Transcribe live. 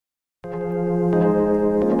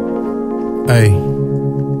Hey,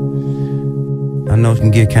 I know it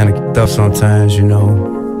can get kinda tough sometimes, you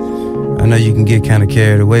know. I know you can get kinda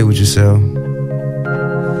carried away with yourself.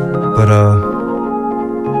 But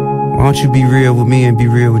why don't you be real with me and be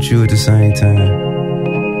real with you at the same time?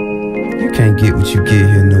 You can't get what you get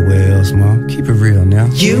here nowhere else, ma. Keep it real now.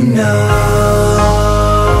 You know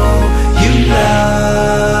you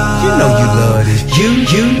love this.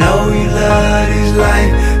 You know you love this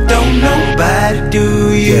life. Don't nobody do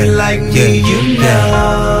you like me. You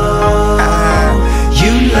know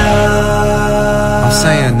you love. I'm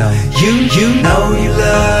saying no. You know you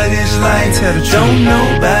love this life. Tell the truth. Don't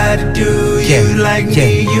nobody do you like me.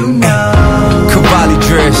 You know. Cavalli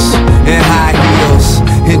dress and high heels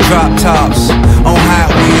and drop tops on Hot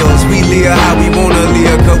Wheels. We live how we wanna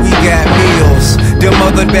live, cause we got meals. Them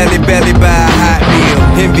other belly buy a hot meal.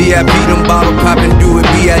 In VIP, them bottle poppin', do it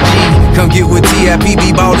B.I.G. Come get with T.I.P.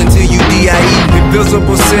 be ballin' till you D.I.E.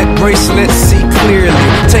 Invisible set bracelets, see clearly.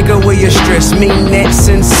 Take away your stress, mean that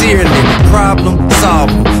sincerely. Problem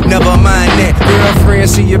solved, never mind that. Girlfriend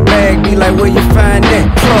see your bag, be like, where you find that?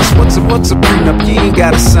 Plus, what's a prenup? You ain't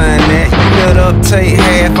gotta sign that. You let up, take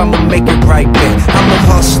half, I'ma make it right back. I'm a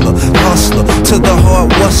hustler to the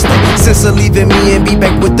hard wuster. Since of leaving me and be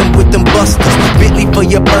back with them busters. Bentley for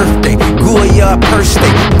your birthday, Goyard purse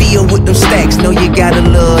day. Feel with them stacks, know you gotta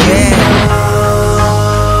love that.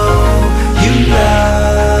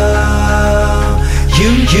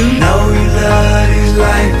 You know you love this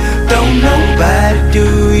life. Don't nobody do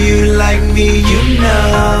you like me. You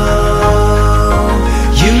know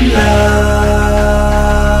you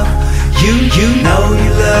love. You know you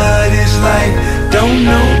love this life. Don't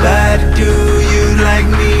nobody do you like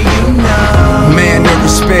me. You know. Man of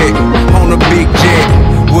respect on a big jet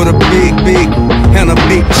with a big and a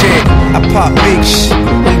big check. I pop big shit,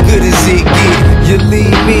 I'm good as it get. You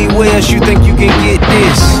leave me, where else you think you can get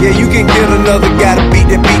this? Yeah, you can get another guy to beat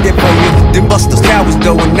that for you. Them busters cowards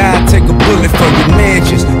though, and now I take a bullet for your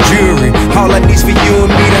mansions, jewelry. All I need's for you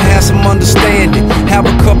and me to have some understanding. Have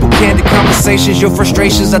a couple candid conversations. Your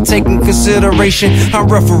frustrations I take in consideration. I'm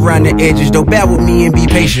rough around the edges though, bear with me and be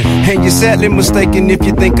patient. And you're sadly mistaken if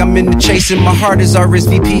you think I'm into chasing. My heart is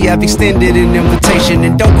RSVP, I've extended an invitation.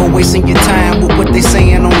 And don't go wasting your time with what they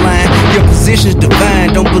saying online. Your position's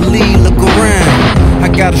divine, don't believe, look around. I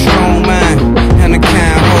got a strong mind and a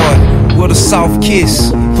kind heart with a soft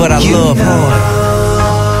kiss, but I love hard.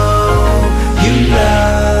 You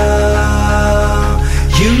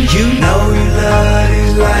know you love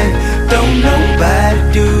this life. Don't nobody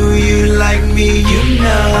do you like me. You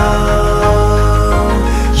know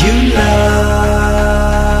you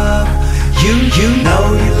love. You know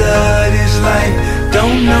you love this life.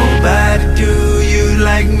 Don't nobody do you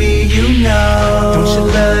like me. You know. Don't you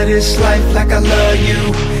love this life like I love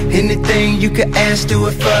you? Anything you could ask, do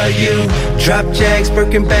it for you. Drop jacks,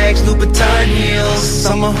 Birkin bags, Louboutin heels.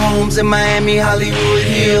 Summer homes in Miami, Hollywood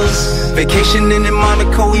Hills. Vacationing in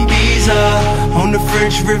Monaco, Ibiza. On the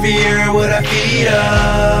French Riviera with our feet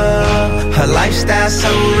up. Her lifestyle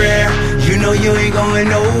so rare, you know you ain't going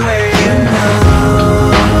nowhere. You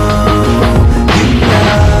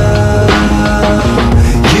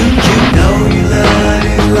know you love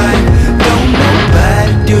this life. Don't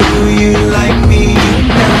nobody do you like me. You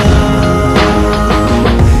know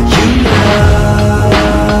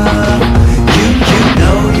you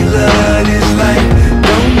know you love this life.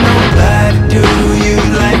 Don't nobody do you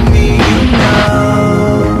like me. You know.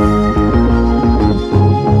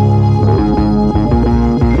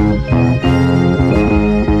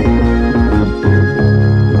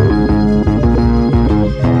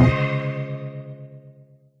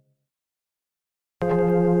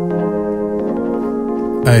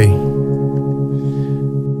 Hey,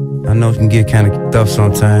 I know it can get kinda tough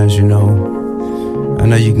sometimes, you know. I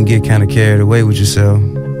know you can get kinda carried away with yourself.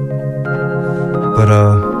 But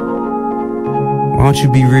why don't you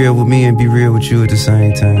be real with me and be real with you at the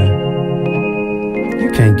same time? You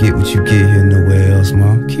can't get what you get here nowhere else,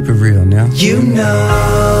 ma. Keep it real now. You know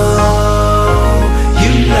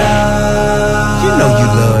you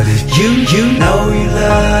love this. You know you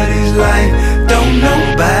love this life. Don't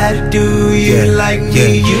nobody do you like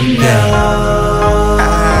me. You know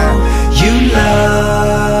you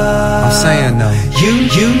love. I'm saying no. You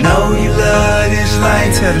know you love this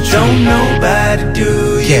life. Tell the truth. Don't nobody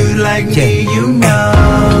do you like me. You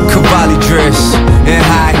know. Cavalli dress and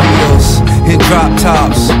high heels and drop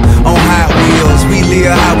tops on Hot Wheels. We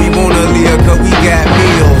live how we wanna live, cause we got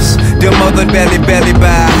meals. Them other belly buy a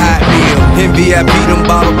hot meal. In VIP, them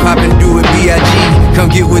bottle poppin', do it B.I.G. Come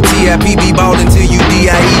get with T.I.P. be ballin' till you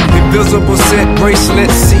D.I.E. Invisible set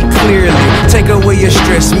bracelets, see clearly. Take away your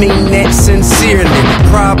stress, mean that sincerely.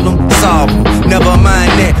 Problem solved, never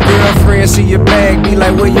mind that. Girlfriend see your bag, be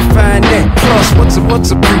like, where you find that? Plus, what's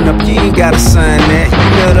a prenup? You ain't gotta sign that. You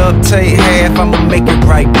let up, take half, I'ma make it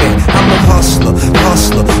right back. I'm a hustler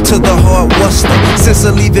to the hard wuster. Since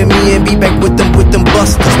of leaving me and be back with them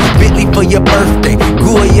busters. Bentley for your birthday,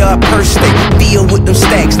 Goyard purse day. Feel with them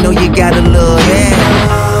stacks, know you gotta love that.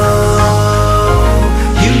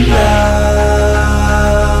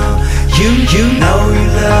 You know you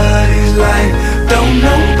love this life. Don't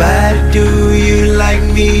nobody do you like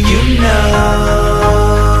me. You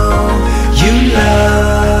know you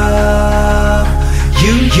love.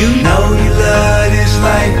 You know you love this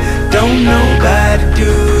life. Don't nobody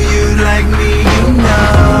do you like me. You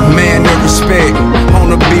know. Man of respect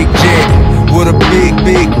on a big jet with a big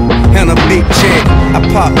and a big check. I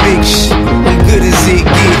pop big I'm good as it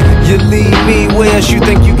get. You leave me, where else you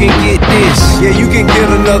think you can get this? Yeah, you can get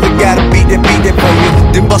another guy to beat that for you.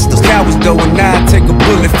 Them busters cowards though, and now I take a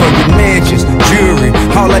bullet for your mansions, jewelry.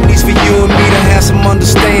 All I need's for you and me to have some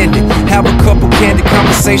understanding. Have a couple candid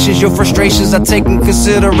conversations. Your frustrations I take in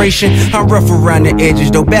consideration. I'm rough around the edges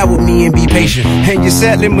though, bear with me and be patient. And you're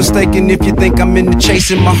sadly mistaken if you think I'm into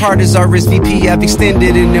chasing. My heart is RSVP, I've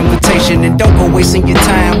extended an invitation. And don't go wasting your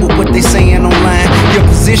time with what they saying online. Your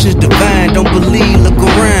position's divine, don't believe, look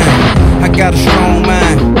around. I got a strong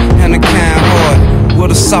mind and a kind heart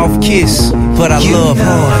with a soft kiss, but I love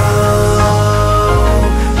hard.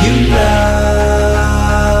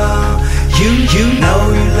 You know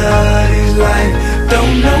you love this life.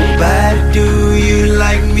 Don't nobody do you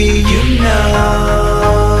like me. You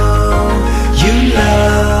know you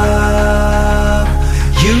love.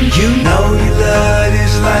 You know you love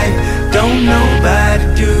this life. Don't nobody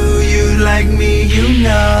do you like me. You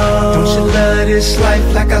know. Don't you love this life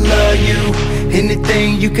like I love you?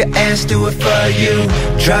 Anything you could ask, do it for you.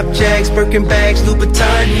 Drop jacks, Birkin bags,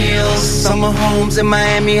 Louboutin heels. Summer homes in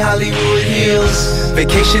Miami, Hollywood Hills.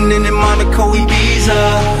 Vacationing in Monaco,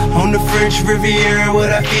 Ibiza. On the French Riviera with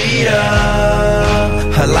our feet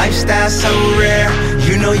up. Her lifestyle so rare,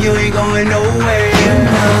 you know you ain't going nowhere. You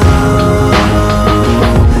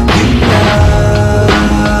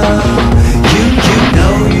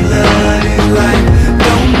know you love this life.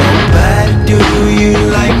 Don't nobody do you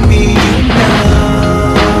like me. You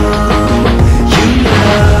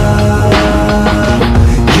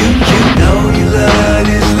know you love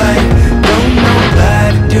this life. Don't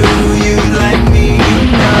nobody do you like me. You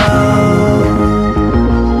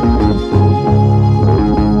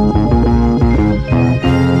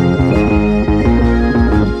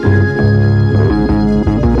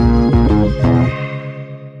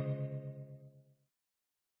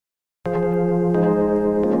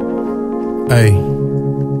Hey,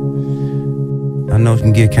 I know it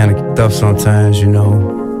can get kind of tough sometimes, you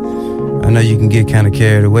know. I know you can get kind of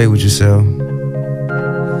carried away with yourself.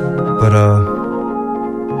 But,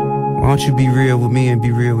 why don't you be real with me and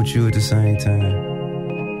be real with you at the same time?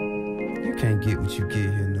 You can't get what you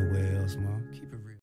get here, no.